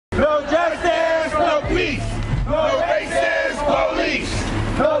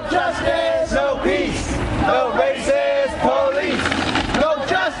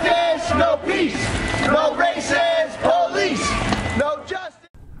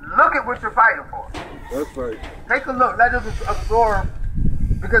what you're fighting for. That's right. Take a look. Let us absorb.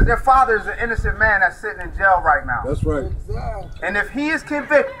 Because their father is an innocent man that's sitting in jail right now. That's right. Exactly. And if he is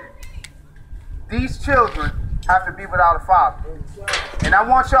convicted, these children have to be without a father. Exactly. And I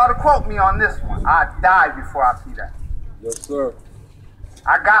want y'all to quote me on this one. I die before I see that. Yes, sir.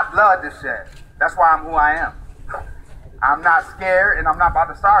 I got blood to shed. That's why I'm who I am. I'm not scared, and I'm not about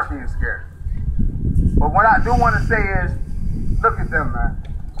to start being scared. But what I do want to say is, look at them, man.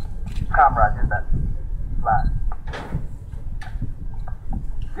 Comrade, get that flag.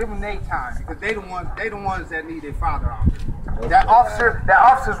 Give them their time, because they the ones that need their father out. That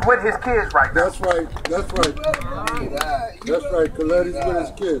officer's with his kids right now. That's right. That's right. That's right. Coletti's with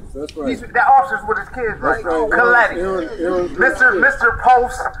his kids. That's right. That officer's with his kids right now. Right. Coletti. Mr.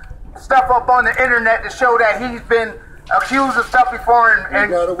 Post stuff up on the internet to show that he's been accused of stuff before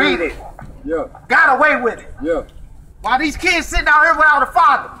and beat it. Yeah. Got away with it. Yeah. While these kids sitting out here without a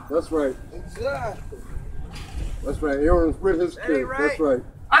father. That's right. Exactly. That's right. Aaron's with his kids. Right. That's right.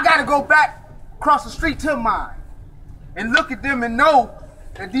 I gotta go back across the street to mine and look at them and know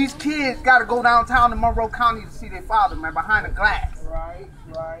that these kids gotta go downtown to Monroe County to see their father, man, behind the glass. Right,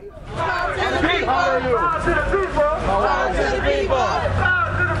 right. Power to the people! Power to the people! Power to the people!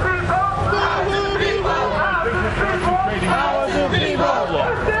 Power to the people! Power to the people! Power to the people! Power to the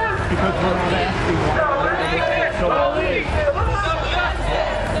people! Because we're not asking why.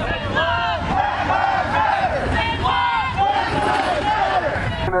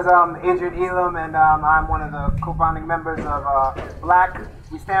 My name is Adrian Elam, and I'm one of the co-founding members of BLAQ.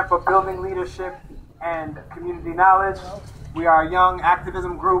 We stand for Building Leadership and Community Knowledge. We are a young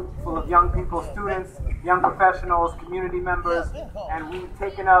activism group full of young people, students, young professionals, community members, and we've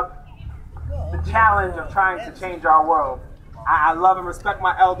taken up the challenge of trying to change our world. I love and respect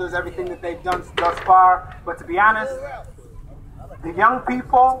my elders, everything that they've done thus far, but to be honest, the young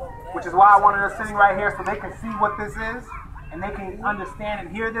people, which is why I wanted us sitting right here so they can see what this is, and they can understand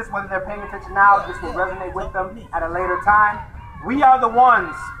and hear this, whether they're paying attention now, this will resonate with them at a later time. We are the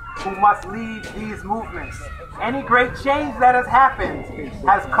ones who must lead these movements. Any great change that has happened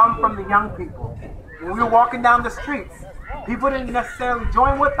has come from the young people. When we were walking down the streets, people didn't necessarily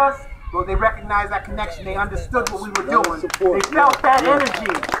join with us, but they recognized that connection. They understood what we were doing. They felt that energy.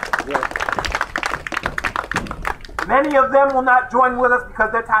 Many of them will not join with us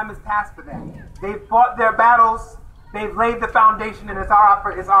because their time is past for them. They've fought their battles. They've laid the foundation, and it's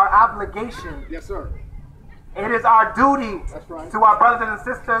our obligation. Yes, sir. It is our duty right. to our brothers and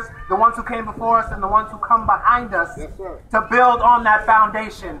sisters, the ones who came before us and the ones who come behind us, Yes, sir. to build on that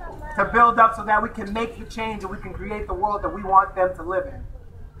foundation, to build up so that we can make the change and we can create the world that we want them to live in.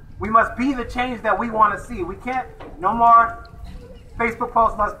 We must be the change that we want to see. We can't, no more Facebook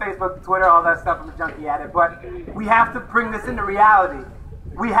posts, less Facebook, Twitter, all that stuff. I'm a junkie at it. But we have to bring this into reality.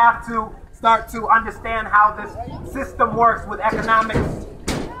 We have to start to understand how this system works with economics,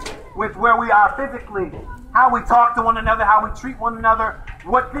 with where we are physically, how we talk to one another, how we treat one another,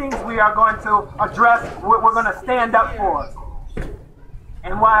 what things we are going to address, what we're going to stand up for.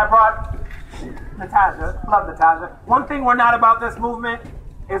 And why I brought Natasha, love Natasha. One thing we're not about this movement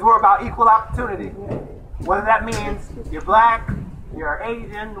is we're about equal opportunity. Whether that means you're black, you're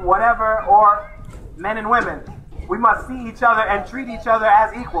Asian, whatever, or men and women. We must see each other and treat each other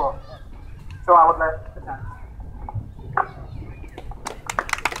as equal. So I would let Natasha.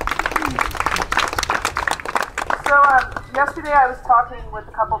 So yesterday I was talking with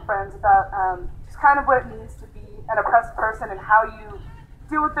a couple friends about just kind of what it means to be an oppressed person and how you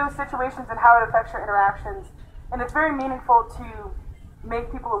deal with those situations and how it affects your interactions. And it's very meaningful to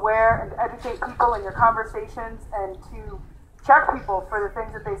make people aware and educate people in your conversations and to check people for the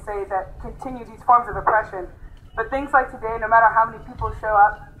things that they say that continue these forms of oppression. But things like today, no matter how many people show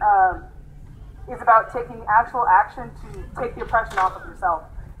up, is about taking actual action to take the oppression off of yourself.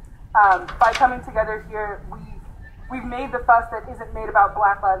 By coming together here, we've made the fuss that isn't made about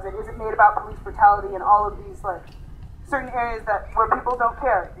Black lives, that isn't made about police brutality and all of these like certain areas where people don't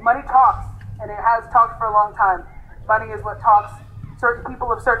care. Money talks, and it has talked for a long time. Money is what talks certain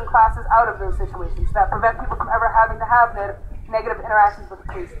people of certain classes out of those situations, that prevent people from ever having to have negative interactions with the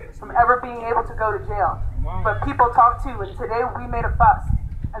police, from ever being able to go to jail. But people talk too, and today we made a fuss,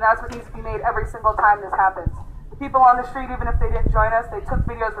 and that's what needs to be made every single time this happens. The people on the street, even if they didn't join us, they took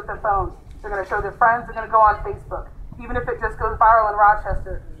videos with their phones. They're going to show their friends, they're going to go on Facebook. Even if it just goes viral in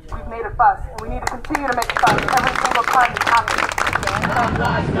Rochester, we've made a fuss, and we need to continue to make a fuss every single time this happens. Black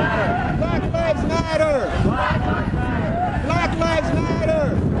lives matter! Black lives matter! Black lives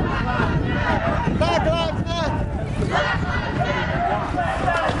matter! Black lives matter!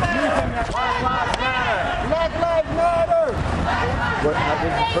 Black lives matter!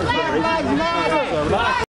 Black Lives Matter!